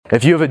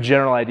If you have a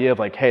general idea of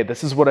like, hey,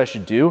 this is what I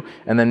should do,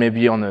 and then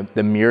maybe on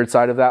the mirrored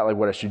side of that, like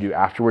what I should do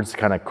afterwards to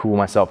kind of cool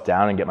myself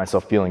down and get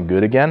myself feeling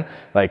good again,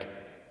 like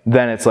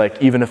then it's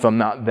like, even if I'm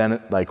not then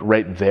like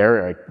right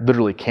there, I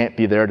literally can't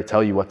be there to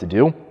tell you what to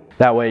do.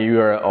 That way you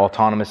are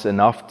autonomous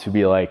enough to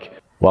be like,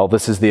 well,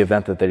 this is the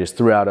event that they just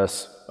threw at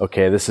us.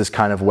 Okay, this is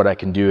kind of what I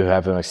can do,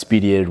 have an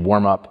expedited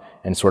warm up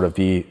and sort of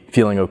be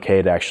feeling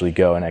okay to actually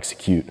go and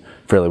execute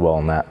fairly well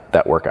in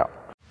that workout.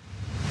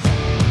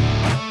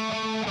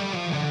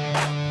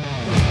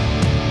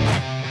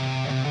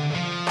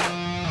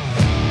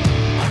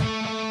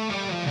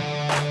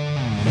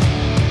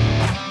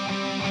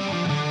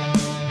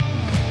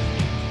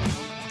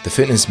 The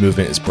Fitness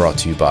Movement is brought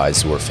to you by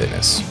Zor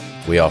Fitness.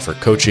 We offer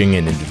coaching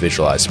and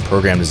individualized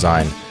program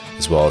design,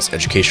 as well as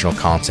educational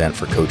content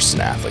for coaches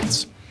and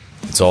athletes.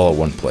 It's all at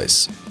one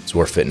place,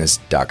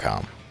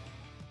 zorfitness.com.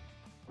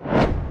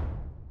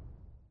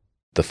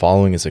 The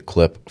following is a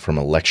clip from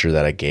a lecture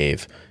that I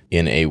gave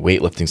in a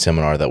weightlifting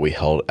seminar that we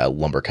held at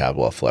Lumber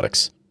Capital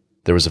Athletics.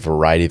 There was a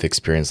variety of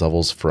experience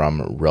levels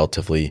from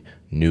relatively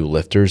new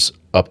lifters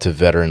up to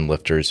veteran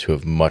lifters who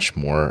have much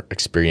more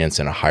experience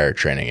and a higher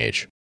training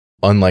age.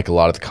 Unlike a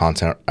lot of the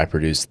content I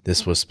produced,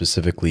 this was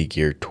specifically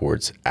geared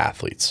towards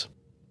athletes.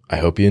 I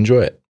hope you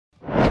enjoy it.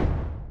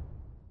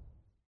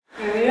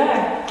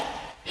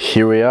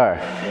 Here we are.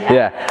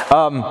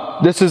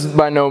 Yeah. This is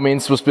by no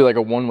means supposed to be like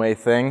a one-way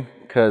thing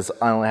because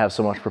I only have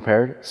so much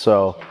prepared.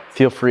 So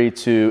feel free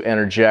to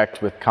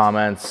interject with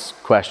comments,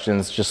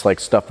 questions, just like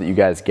stuff that you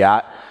guys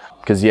got.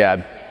 Because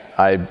yeah,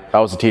 I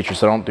was a teacher,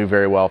 so I don't do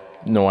very well.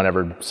 No one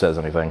ever says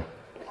anything.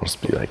 I'll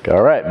just be like,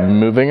 all right,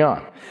 moving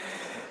on.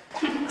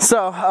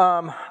 So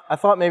I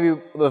thought maybe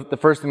the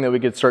first thing that we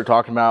could start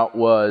talking about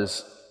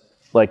was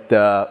like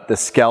the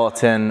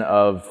skeleton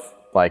of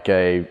like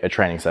a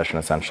training session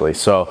essentially.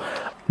 So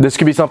this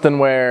could be something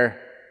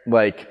where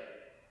like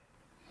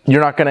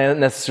you're not going to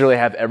necessarily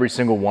have every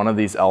single one of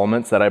these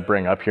elements that I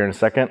bring up here in a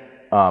second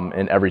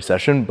in every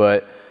session,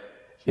 but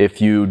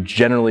if you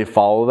generally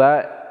follow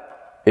that,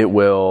 it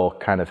will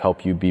kind of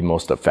help you be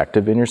most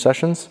effective in your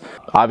sessions.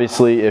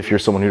 Obviously, if you're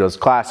someone who does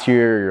class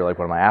here, you're like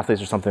one of my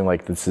athletes or something,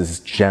 like this is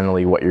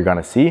generally what you're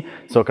gonna see.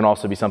 So it can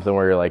also be something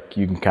where you're like,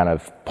 you can kind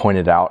of point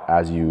it out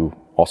as you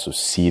also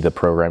see the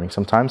programming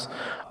sometimes.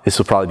 This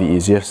will probably be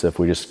easiest if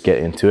we just get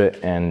into it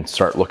and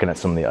start looking at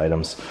some of the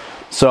items.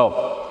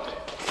 So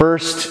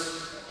first,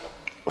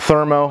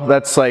 thermo,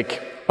 that's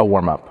like a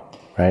warm up,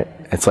 right?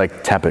 It's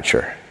like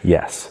temperature,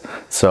 yes.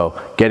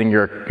 So getting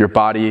your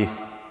body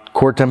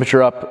core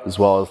temperature up as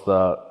well as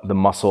the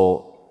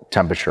muscle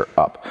temperature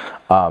up.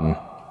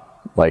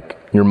 Like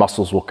your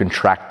muscles will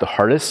contract the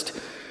hardest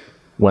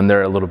when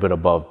they're a little bit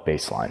above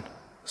baseline.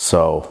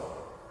 So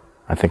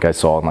I think I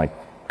saw in like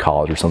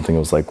college or something, it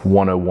was like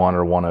 101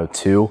 or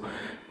 102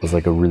 was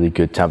like a really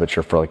good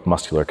temperature for like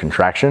muscular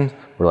contraction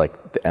where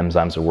like the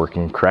enzymes are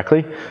working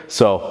correctly.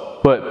 So,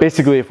 but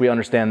basically if we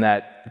understand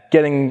that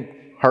getting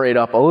heart rate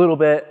up a little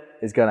bit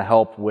is gonna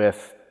help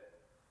with,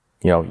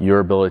 you know, your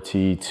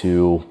ability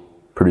to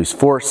produce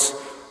force,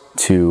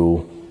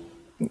 to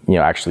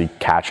actually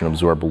catch and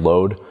absorb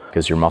load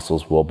because your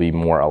muscles will be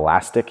more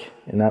elastic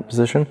in that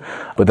position.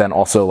 But then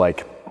also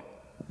like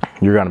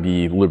you're going to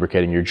be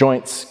lubricating your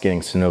joints,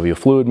 getting synovial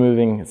fluid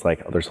moving. It's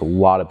like there's a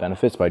lot of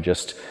benefits by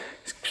just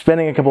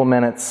spending a couple of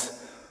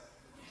minutes.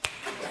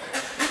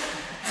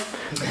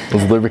 It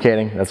was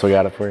lubricating. That's what I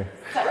got it for you.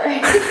 Sorry.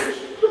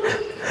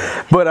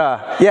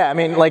 But yeah, I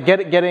mean like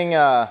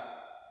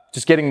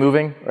just getting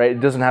moving, right?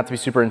 It doesn't have to be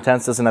super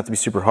intense, doesn't have to be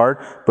super hard,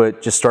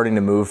 but just starting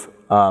to move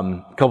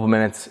a couple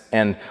minutes.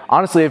 And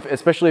honestly,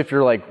 especially if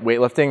you're like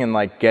weightlifting and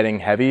like getting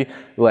heavy,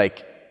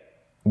 like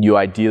you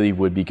ideally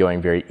would be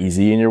going very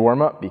easy in your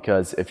warm up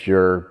because if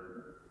you're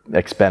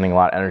expending a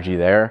lot of energy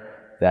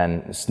there,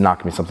 then it's not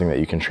gonna be something that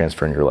you can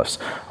transfer in your lifts.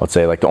 I would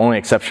say like the only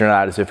exception to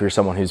that is if you're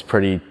someone who's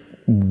pretty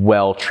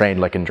well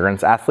trained, like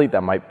endurance athlete,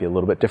 that might be a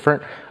little bit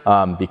different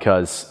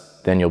because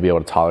then you'll be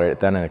able to tolerate it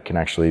then and it can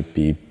actually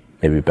be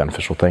maybe a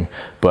beneficial thing.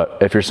 But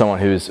if you're someone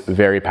who's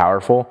very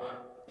powerful,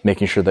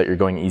 making sure that you're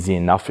going easy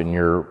enough in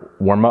your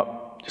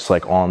warm-up, just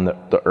like on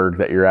the erg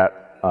that you're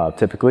at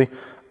typically,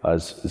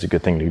 is a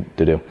good thing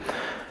to do.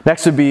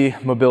 Next would be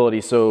mobility,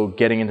 so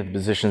getting into the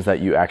positions that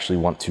you actually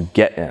want to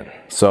get in.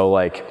 So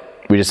like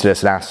we just did a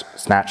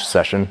snatch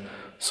session,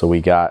 so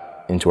we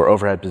got into our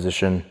overhead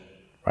position,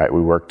 right?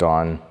 We worked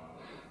on,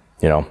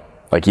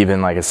 like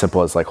even like as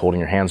simple as like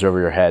holding your hands over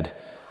your head,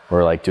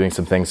 or like doing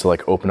some things to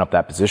like open up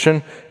that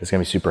position is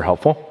gonna be super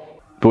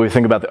helpful. But when you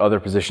think about the other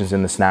positions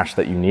in the snatch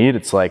that you need,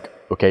 it's like,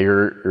 okay,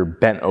 you're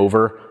bent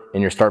over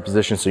in your start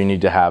position, so you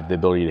need to have the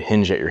ability to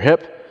hinge at your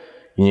hip.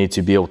 You need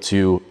to be able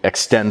to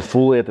extend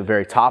fully at the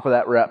very top of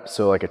that rep,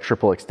 so like a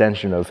triple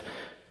extension of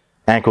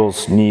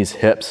ankles, knees,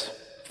 hips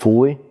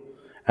fully,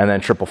 and then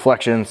triple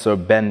flexion, so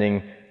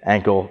bending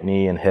ankle,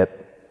 knee, and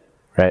hip,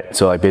 right?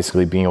 So like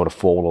basically being able to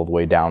fold all the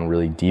way down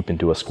really deep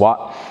into a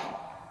squat.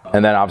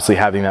 And then obviously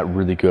having that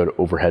really good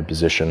overhead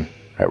position,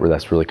 right, where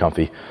that's really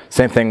comfy.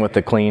 Same thing with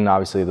the clean,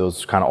 obviously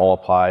those kind of all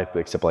apply,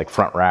 except like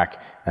front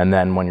rack. And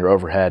then when you're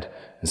overhead,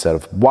 instead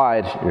of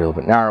wide, you're a little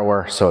bit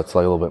narrower. So it's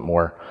like a little bit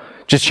more,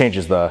 just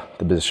changes the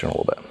position a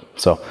little bit.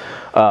 So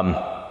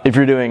if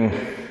you're doing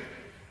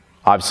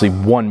obviously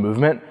one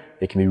movement,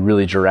 it can be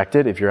really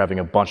directed. If you're having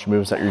a bunch of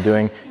moves that you're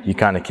doing, you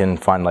kind of can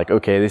find like,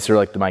 okay, these are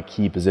like my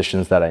key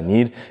positions that I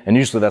need. And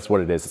usually that's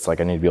what it is. It's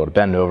like I need to be able to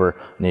bend over,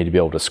 I need to be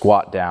able to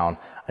squat down,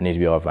 I need to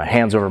be able to have my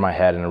hands over my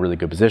head in a really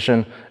good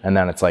position. And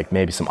then it's like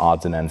maybe some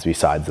odds and ends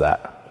besides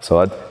that.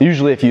 So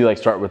usually if you like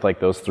start with like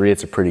those three,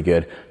 it's a pretty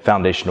good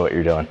foundation to what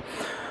you're doing.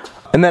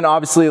 And then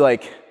obviously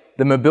like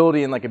the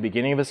mobility in like a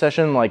beginning of a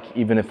session, like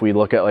even if we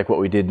look at like what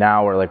we did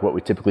now or like what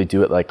we typically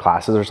do at like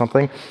classes or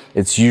something,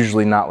 it's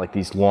usually not like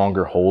these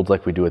longer holds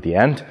like we do at the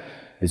end.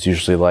 It's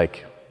usually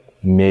like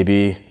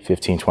maybe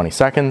 15, 20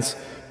 seconds,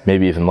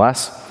 maybe even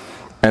less.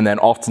 And then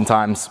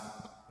oftentimes,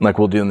 like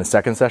we'll do in the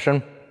second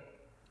session,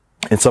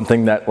 it's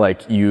something that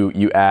like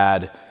you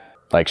add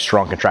like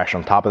strong contraction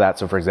on top of that.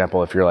 So for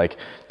example, if you're like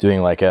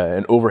doing like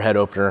an overhead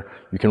opener,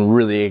 you can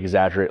really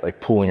exaggerate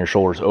like pulling your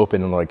shoulders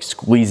open and like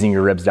squeezing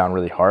your ribs down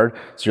really hard.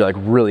 So you're like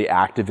really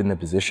active in the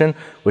position,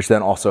 which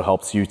then also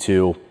helps you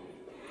to,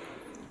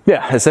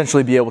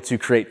 essentially be able to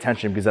create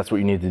tension, because that's what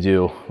you need to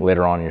do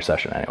later on in your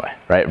session anyway,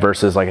 right?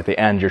 Versus like at the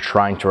end, you're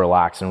trying to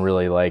relax and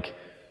really like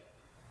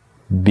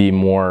be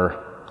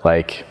more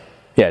like,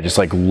 just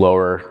like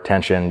lower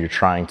tension. You're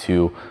trying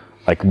to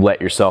like let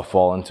yourself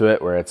fall into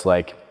it, where it's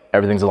like,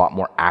 everything's a lot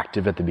more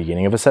active at the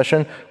beginning of a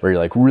session, where you're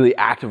like really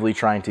actively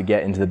trying to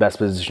get into the best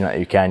position that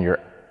you can.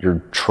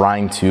 You're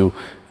trying to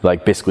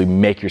like basically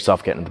make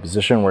yourself get into the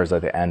position, whereas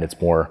at the end it's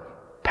more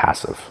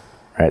passive,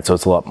 right? So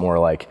it's a lot more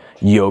like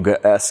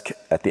yoga-esque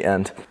at the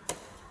end.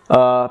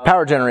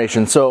 Power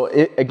generation. So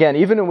again,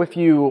 even if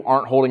you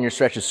aren't holding your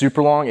stretches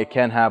super long, it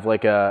can have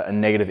like a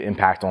negative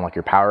impact on like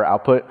your power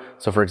output.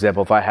 So for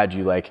example, if I had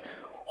you like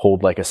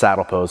hold like a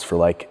saddle pose for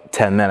like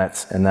 10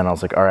 minutes, and then I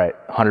was like, all right,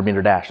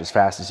 100-meter dash as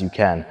fast as you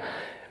can,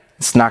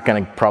 it's not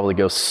going to probably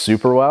go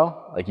super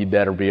well. Like you'd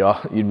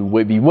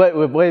be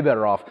way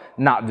better off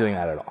not doing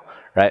that at all,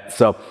 right?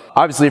 So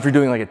obviously if you're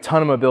doing like a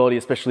ton of mobility,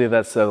 especially if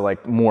that's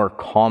like more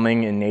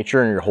calming in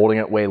nature and you're holding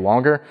it way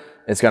longer,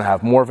 it's going to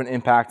have more of an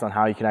impact on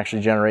how you can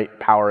actually generate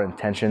power and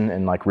tension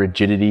and like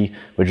rigidity,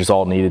 which is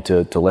all needed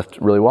to lift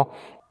really well.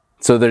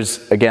 So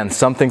there's, again,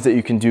 some things that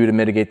you can do to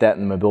mitigate that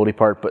in the mobility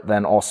part, but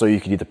then also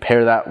you could either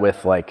pair that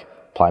with like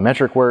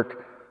plyometric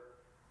work,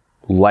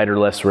 lighter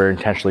lifts where you're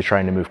intentionally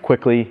trying to move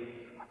quickly.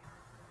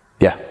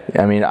 Yeah,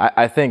 I mean,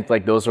 I think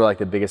like those are like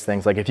the biggest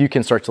things. Like if you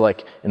can start to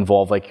like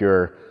involve like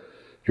your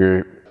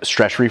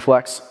stretch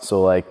reflex,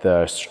 so like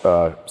the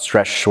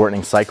stretch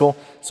shortening cycle.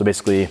 So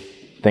basically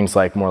things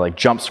like more like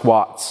jump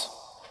squats,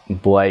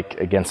 like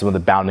again, some of the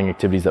bounding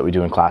activities that we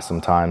do in class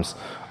sometimes.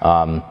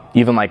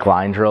 Even like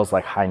line drills,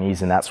 like high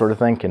knees and that sort of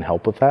thing can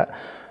help with that.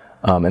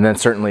 And then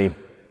certainly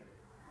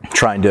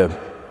trying to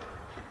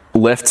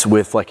lift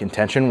with like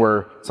intention,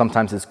 where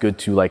sometimes it's good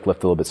to like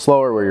lift a little bit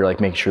slower, where you're like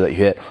making sure that you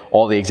hit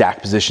all the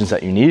exact positions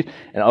that you need.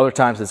 And other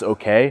times it's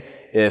okay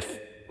if,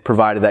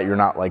 provided that you're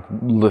not like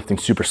lifting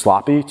super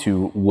sloppy,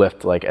 to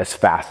lift like as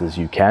fast as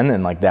you can.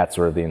 And like that's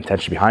sort of the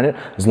intention behind it,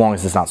 as long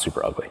as it's not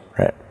super ugly,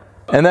 right?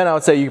 And then I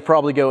would say you could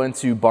probably go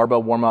into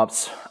barbell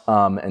warm-ups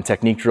and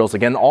technique drills.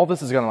 Again, all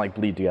this is gonna like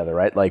bleed together,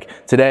 right? Like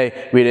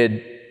today we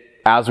did,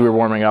 as we were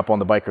warming up on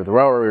the bike or the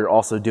rower, we were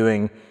also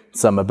doing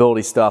some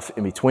mobility stuff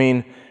in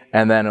between.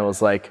 And then it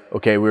was like,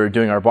 okay, we were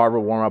doing our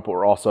barbell warm-up, but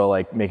we're also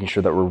like making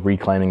sure that we're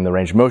reclaiming the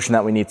range of motion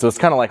that we need. So it's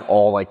kind of like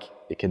all like,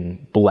 it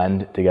can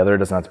blend together. It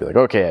doesn't have to be like,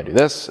 okay, I do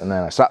this, and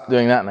then I stop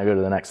doing that, and I go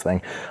to the next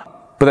thing.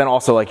 But then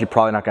also like, you're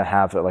probably not gonna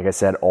have, like I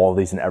said, all of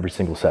these in every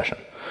single session.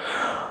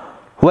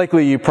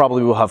 Likely, you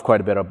probably will have quite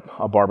a bit of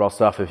barbell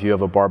stuff. If you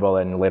have a barbell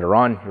in later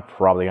on, you're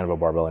probably gonna have a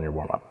barbell in your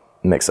warm-up.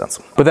 It makes sense.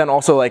 But then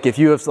also like, if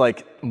you have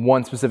like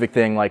one specific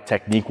thing, like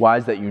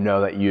technique-wise, that you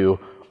know that you,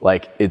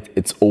 like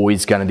it's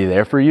always gonna be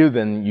there for you,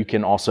 then you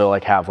can also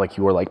like have like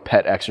your like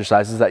pet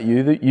exercises that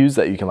you use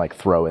that you can like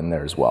throw in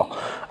there as well.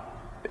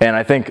 And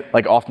I think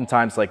like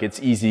oftentimes like it's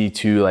easy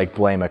to like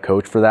blame a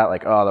coach for that.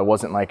 Like, oh, that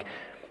wasn't like,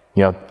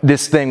 you know,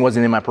 this thing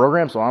wasn't in my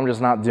program, so I'm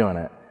just not doing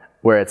it.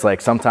 Where it's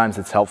like, sometimes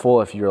it's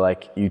helpful if you're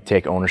like, you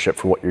take ownership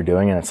for what you're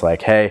doing, and it's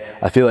like, hey,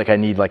 I feel like I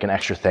need like an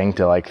extra thing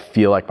to like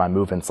feel like my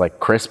movement's like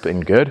crisp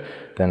and good.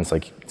 Then it's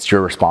like, it's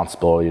your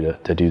responsibility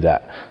to do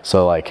that.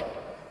 So like,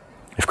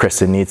 if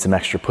Kristen needs some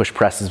extra push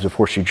presses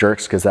before she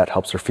jerks, because that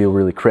helps her feel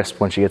really crisp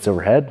when she gets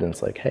overhead, then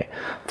it's like, hey,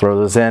 throw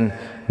those in,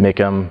 make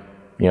them,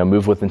 you know,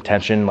 move with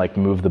intention, like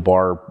move the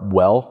bar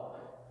well,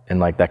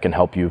 and like that can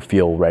help you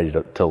feel ready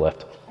to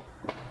lift.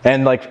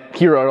 And like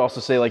here I'd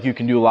also say like you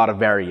can do a lot of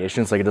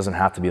variations. Like it doesn't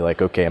have to be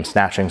like, okay, I'm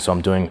snatching, so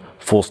I'm doing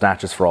full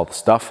snatches for all the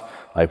stuff.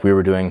 Like we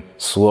were doing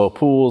slow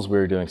pulls, we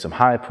were doing some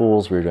high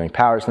pulls, we were doing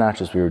power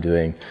snatches,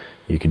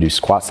 you could do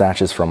squat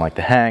snatches from like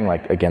the hang.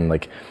 Like again,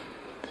 like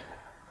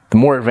the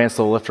more advanced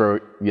the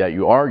lifter that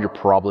you are, you're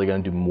probably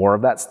gonna do more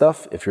of that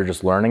stuff. If you're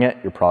just learning it,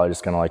 you're probably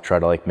just gonna like try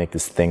to like make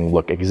this thing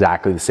look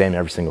exactly the same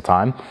every single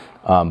time.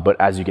 But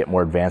as you get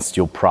more advanced,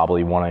 you'll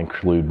probably wanna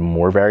include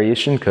more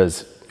variation,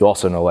 because you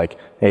also know like,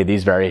 hey,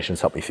 these variations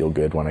help me feel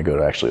good when I go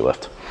to actually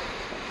lift.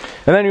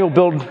 And then you'll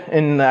build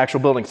in the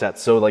actual building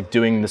sets. So like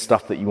doing the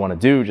stuff that you want to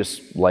do,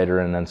 just lighter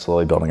and then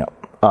slowly building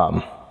up.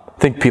 I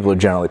think people are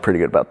generally pretty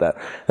good about that.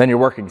 Then your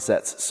working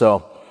sets.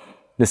 So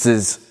this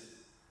is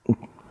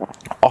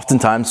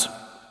oftentimes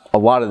a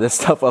lot of this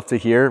stuff up to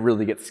here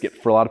really gets skipped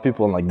for a lot of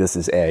people. And like, this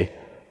is A,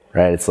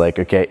 right? It's like,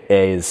 okay,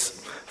 A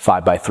is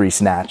 5x3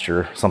 snatch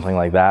or something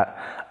like that.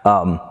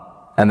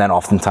 And then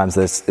oftentimes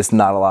it's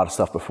not a lot of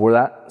stuff before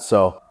that.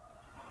 So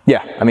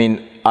yeah, I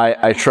mean,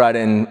 I try to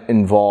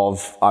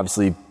involve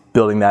obviously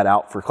building that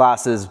out for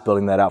classes,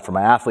 building that out for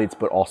my athletes,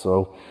 but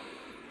also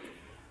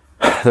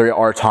there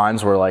are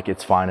times where like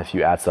it's fine if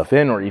you add stuff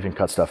in or even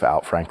cut stuff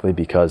out, frankly,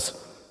 because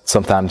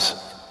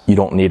sometimes you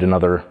don't need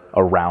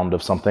a round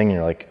of something.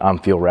 You're like, I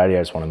feel ready,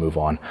 I just want to move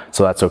on.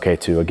 So that's okay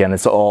too. Again,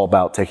 it's all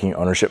about taking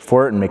ownership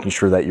for it and making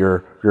sure that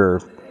you're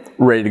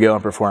ready to go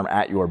and perform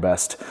at your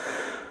best.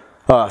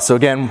 So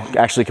again,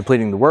 actually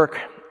completing the work,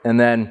 and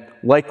then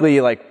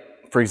likely,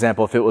 like, for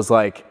example, if it was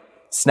like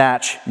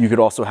snatch, you could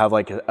also have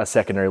like a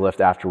secondary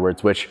lift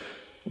afterwards, which,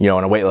 you know,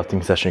 in a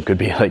weightlifting session could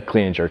be like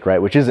clean and jerk, right?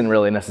 Which isn't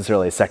really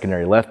necessarily a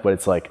secondary lift, but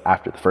it's like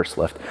after the first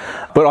lift.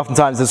 But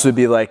oftentimes this would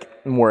be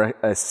like more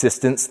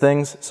assistance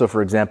things. So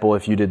for example,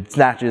 if you did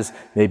snatches,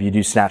 maybe you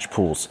do snatch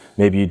pulls,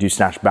 maybe you do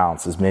snatch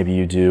balances, maybe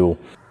you do,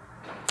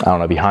 I don't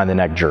know, behind the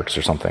neck jerks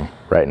or something,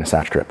 right, in a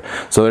snatch grip.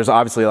 So there's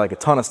obviously like a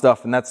ton of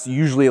stuff, and that's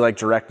usually like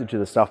directed to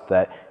the stuff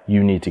that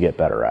you need to get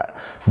better at,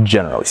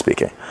 generally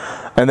speaking.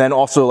 And then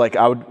also like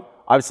I would,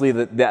 obviously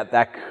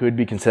that could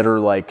be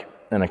considered like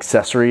an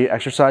accessory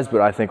exercise,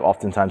 but I think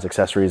oftentimes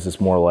accessories is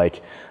more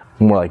like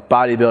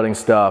bodybuilding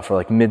stuff or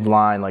like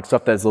midline, like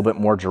stuff that's a little bit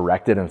more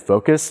directed and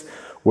focused.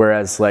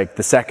 Whereas like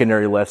the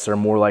secondary lifts are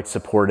more like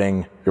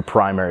supporting your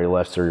primary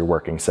lifts or your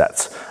working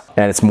sets.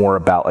 And it's more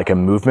about like a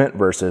movement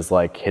versus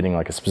like hitting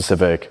like a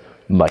specific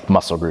like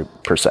muscle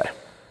group per se.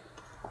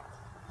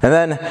 And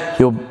then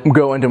you'll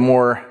go into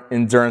more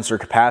endurance or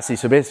capacity.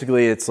 So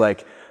basically it's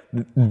like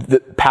the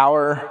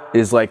power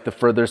is like the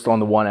furthest on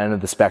the one end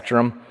of the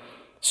spectrum.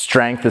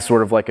 Strength is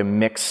sort of like a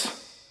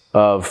mix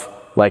of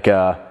like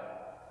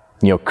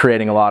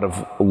creating a lot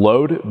of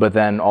load, but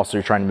then also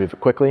you're trying to move it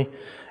quickly.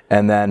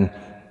 And then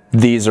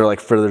these are like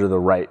further to the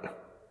right,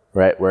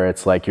 where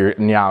it's like you're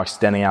now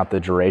extending out the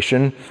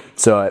duration.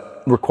 So it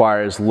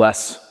requires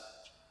less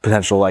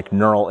potential like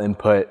neural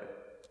input.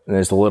 And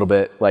there's a little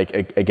bit like,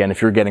 again,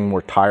 if you're getting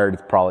more tired,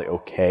 it's probably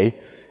okay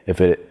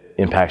if it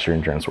impacts your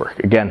endurance work.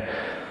 Again,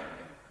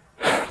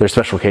 there's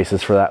special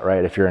cases for that,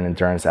 right? If you're an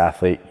endurance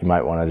athlete, you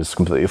might want to just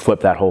completely flip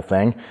that whole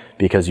thing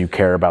because you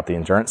care about the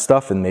endurance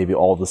stuff, and maybe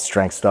all the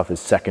strength stuff is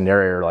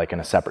secondary or like in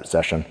a separate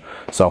session.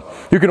 So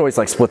you can always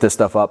like split this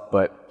stuff up,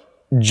 but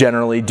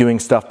generally doing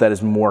stuff that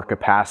is more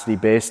capacity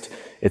based,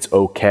 it's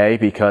okay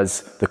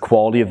because the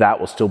quality of that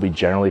will still be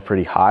generally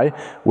pretty high.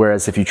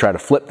 Whereas if you try to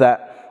flip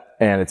that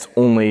and it's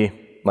only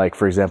like,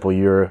 for example,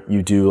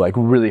 you do like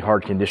really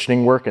hard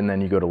conditioning work and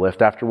then you go to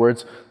lift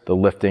afterwards, the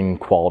lifting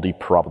quality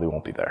probably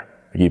won't be there.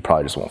 You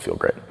probably just won't feel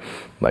great.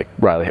 Like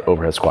Riley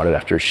overhead squatted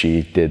after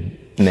she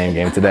did name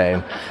game today,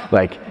 and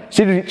like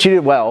she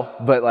did well,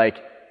 but like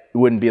it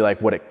wouldn't be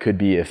like what it could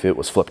be if it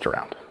was flipped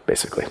around,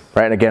 basically,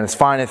 right? And again, it's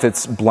fine if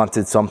it's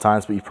blunted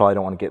sometimes, but you probably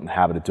don't want to get in the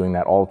habit of doing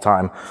that all the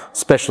time,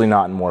 especially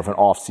not in more of an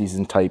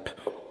off-season type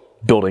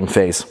building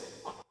phase.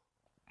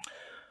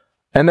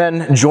 And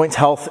then joint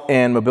health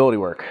and mobility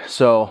work.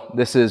 So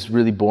this is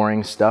really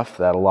boring stuff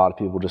that a lot of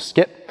people just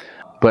skip.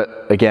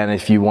 But again,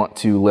 if you want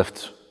to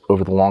lift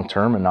over the long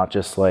term and not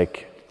just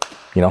like,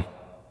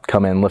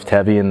 come in, lift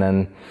heavy and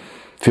then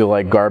feel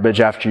like garbage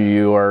after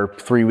you are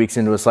 3 weeks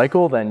into a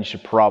cycle, then you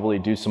should probably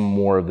do some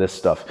more of this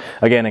stuff.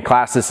 Again, in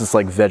class, this is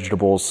like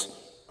vegetables.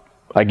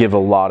 I give a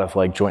lot of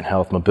like joint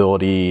health,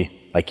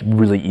 mobility, like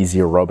really easy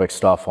aerobic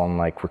stuff on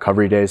like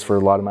recovery days for a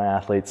lot of my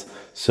athletes.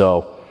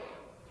 So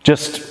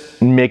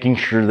just making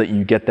sure that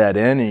you get that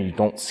in and you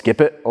don't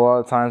skip it a lot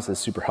of times is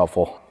super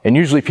helpful. And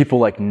usually people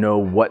like know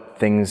what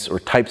things or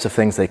types of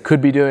things they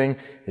could be doing.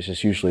 It's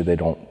just usually they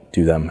don't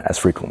do them as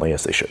frequently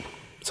as they should.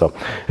 So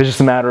it's just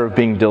a matter of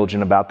being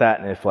diligent about that.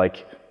 And if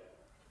like,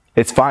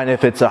 it's fine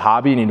if it's a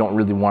hobby and you don't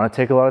really want to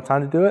take a lot of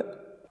time to do it.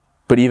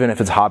 But even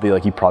if it's a hobby,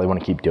 like you probably want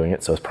to keep doing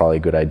it. So it's probably a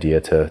good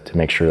idea to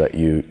make sure that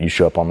you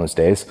show up on those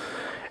days.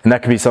 And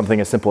that could be something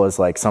as simple as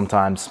like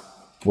sometimes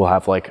we'll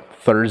have like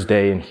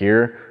Thursday in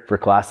here for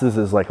classes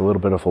is like a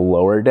little bit of a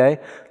lower day,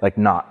 like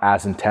not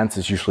as intense.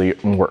 It's usually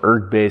more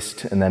erg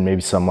based and then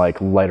maybe some like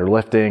lighter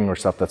lifting or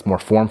stuff that's more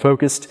form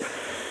focused.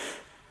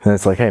 And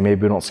it's like, hey,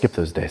 maybe we don't skip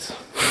those days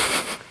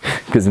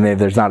because maybe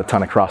there's not a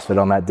ton of CrossFit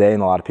on that day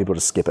and a lot of people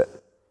just skip it.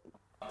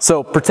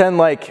 So pretend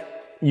like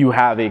you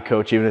have a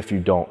coach, even if you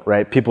don't,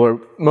 right?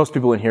 Most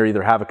people in here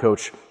either have a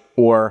coach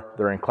or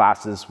they're in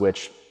classes,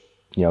 which,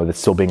 that's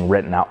still being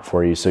written out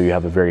for you. So you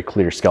have a very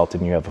clear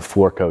skeleton. You have a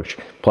floor coach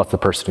plus the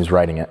person who's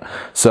writing it.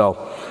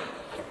 So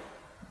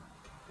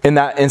in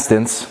that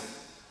instance,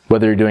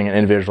 whether you're doing an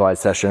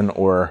individualized session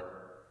or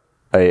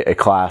a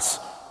class,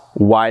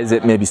 why is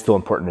it maybe still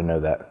important to know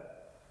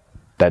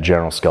that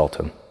general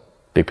skeleton,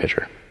 big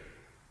picture?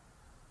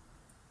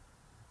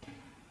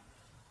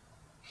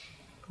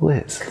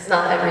 Liz. Because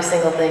not every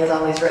single thing's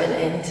always written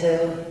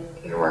into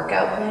your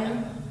workout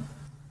plan.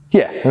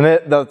 Yeah,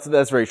 and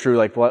that's very true.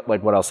 Like what I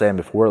was saying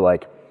before,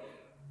 like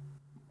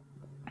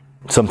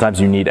sometimes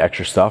you need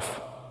extra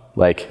stuff.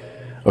 Like,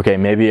 okay,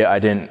 maybe I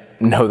didn't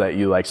know that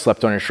you like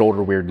slept on your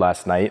shoulder weird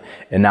last night,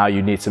 and now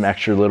you need some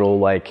extra little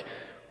like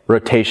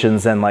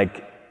rotations and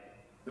like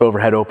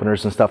overhead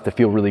openers and stuff to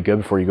feel really good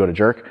before you go to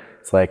jerk.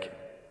 It's like,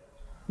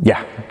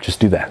 yeah, just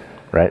do that,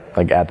 right?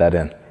 Like add that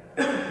in.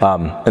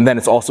 And then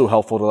it's also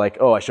helpful to like,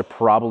 oh, I should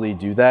probably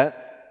do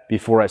that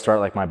before I start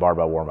like my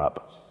barbell warm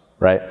up,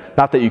 right?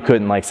 Not that you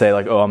couldn't like say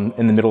like, oh, I'm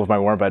in the middle of my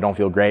warm up, I don't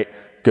feel great.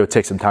 Go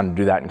take some time to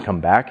do that and come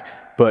back.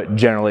 But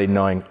generally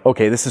knowing,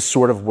 okay, this is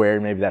sort of where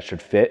maybe that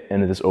should fit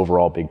into this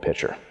overall big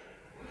picture.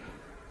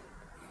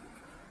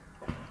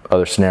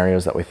 Other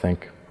scenarios that we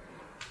think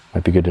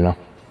might be good to know.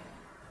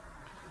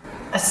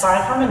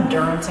 Aside from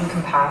endurance and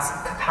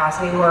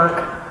capacity work,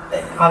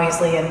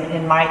 obviously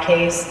in my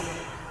case,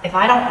 if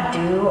I don't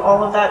do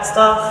all of that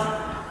stuff,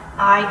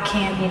 I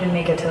can't even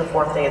make it to the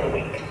 4th day of the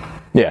week.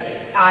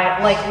 Yeah.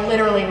 I like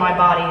literally my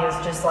body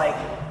is just like,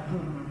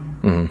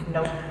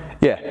 nope.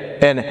 Yeah,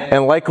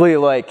 and likely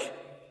like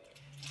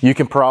you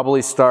can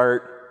probably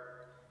start,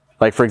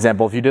 like for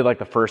example, if you did like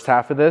the first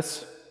half of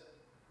this,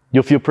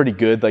 you'll feel pretty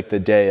good like the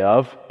day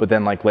of, but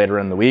then like later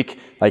in the week,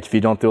 like if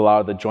you don't do a lot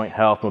of the joint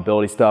health,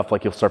 mobility stuff,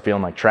 like you'll start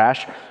feeling like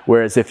trash.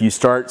 Whereas if you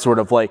start sort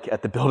of like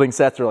at the building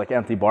sets or like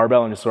empty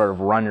barbell and just sort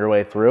of run your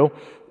way through,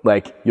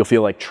 like you'll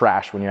feel like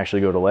trash when you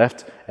actually go to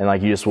lift. And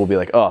like you just will be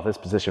like, oh, this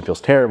position feels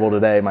terrible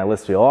today, my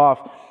lifts feel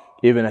off,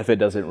 even if it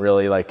doesn't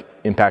really like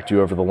impact you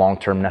over the long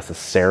term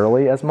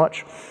necessarily as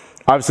much.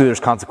 Obviously there's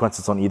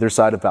consequences on either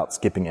side about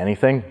skipping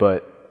anything,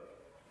 but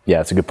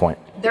yeah, it's a good point.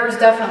 There's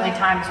definitely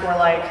times where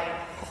like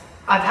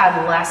I've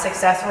had less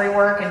accessory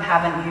work and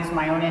haven't used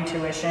my own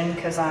intuition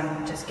because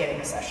I'm just getting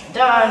a session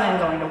done and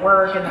going to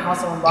work and the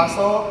hustle and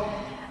bustle.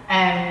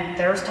 And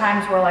there's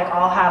times where like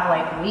I'll have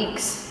like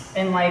weeks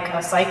in like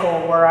a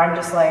cycle where I'm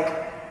just like,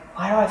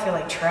 why do I feel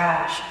like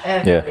trash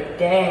every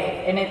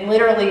day? And it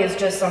literally is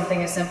just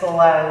something as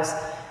simple as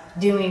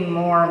doing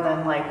more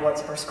than like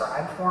what's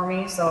prescribed for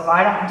me. So if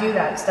I don't do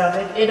that stuff,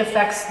 it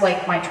affects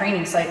like my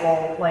training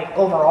cycle like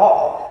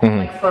overall,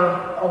 like for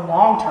a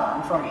long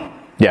term for me.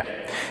 Yeah,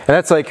 and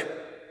that's like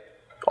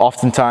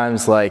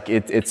oftentimes like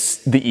it's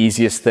the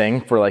easiest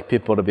thing for like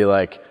people to be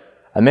like,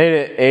 I made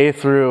it A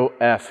through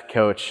F,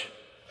 coach,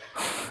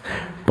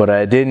 but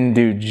I didn't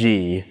do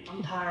G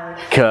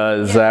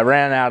because I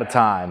ran out of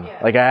time.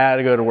 Like I had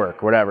to go to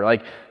work, whatever.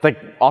 Like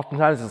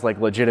oftentimes it's like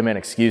legitimate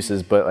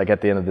excuses, but like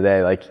at the end of the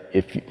day, like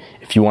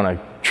if you want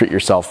to treat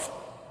yourself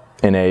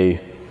in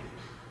a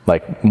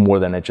like more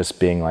than it just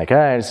being like,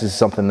 hey, this is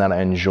something that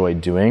I enjoy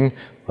doing.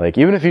 Like,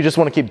 even if you just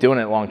want to keep doing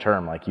it long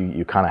term, like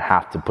you kind of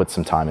have to put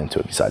some time into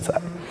it besides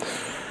that.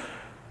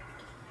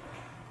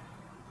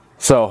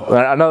 So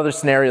another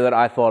scenario that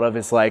I thought of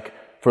is like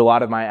for a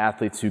lot of my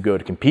athletes who go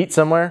to compete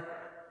somewhere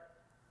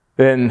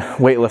in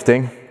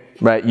weightlifting,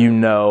 right? You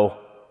know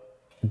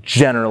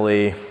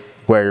generally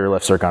where your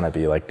lifts are going to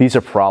be. Like these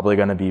are probably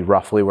going to be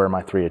roughly where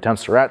my 3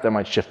 attempts are at. That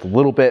might shift a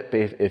little bit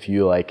if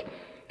you like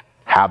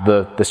have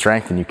the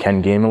strength and you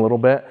can game a little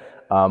bit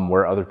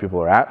where other people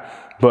are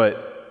at.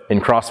 But in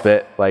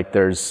CrossFit, like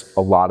there's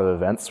a lot of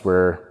events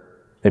where,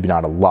 maybe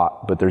not a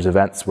lot, but there's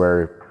events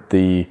where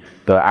the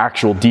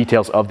actual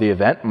details of the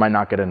event might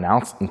not get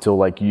announced until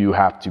like you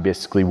have to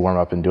basically warm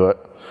up and do it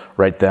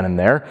right then and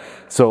there.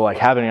 So like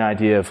having an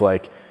idea of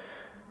like,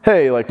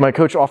 hey, like my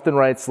coach often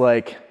writes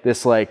like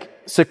this like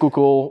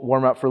cyclical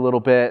warm up for a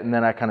little bit, and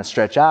then I kind of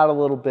stretch out a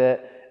little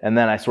bit, and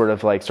then I sort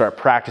of like start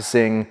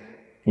practicing,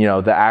 you know,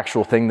 the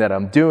actual thing that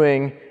I'm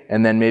doing.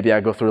 And then maybe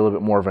I go through a little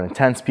bit more of an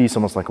intense piece,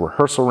 almost like a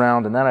rehearsal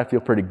round, and then I feel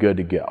pretty good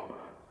to go,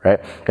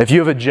 right? If you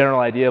have a general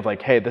idea of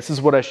like, hey, this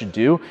is what I should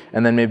do,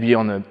 and then maybe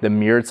on the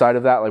mirrored side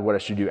of that, like what I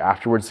should do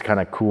afterwards to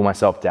kind of cool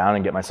myself down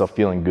and get myself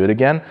feeling good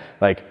again,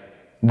 like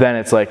then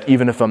it's like,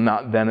 even if I'm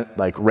not then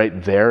like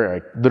right there,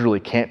 I literally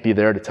can't be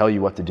there to tell you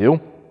what to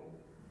do.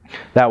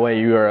 That way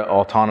you are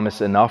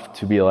autonomous enough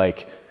to be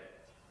like,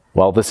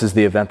 well, this is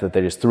the event that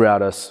they just threw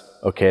at us.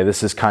 Okay,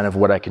 this is kind of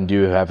what I can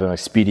do, have an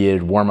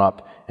expedited warm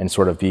up, and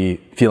sort of be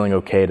feeling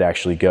okay to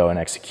actually go and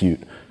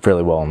execute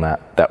fairly well in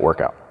that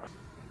workout.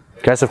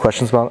 You guys have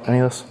questions about any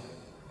of this?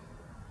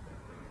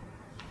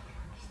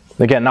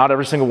 Again, not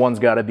every single one's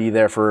got to be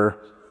there for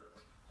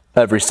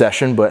every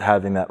session, but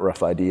having that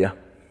rough idea.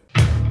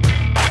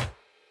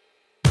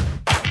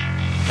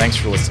 Thanks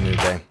for listening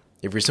today.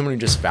 If you're someone who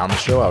just found the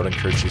show, I would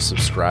encourage you to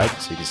subscribe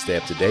so you can stay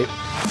up to date.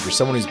 If you're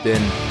someone who's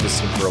been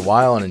listening for a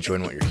while and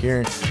enjoying what you're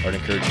hearing, I would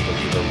encourage you to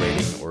leave a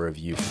rating or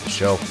review for the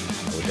show.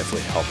 It would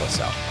definitely help us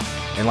out.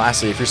 And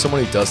lastly, if you're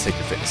someone who does take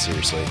your fitness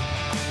seriously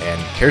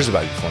and cares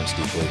about your performance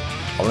deeply,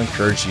 I would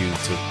encourage you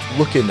to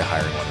look into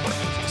hiring one of our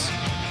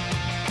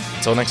coaches.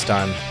 Until next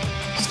time,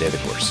 stay the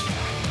course.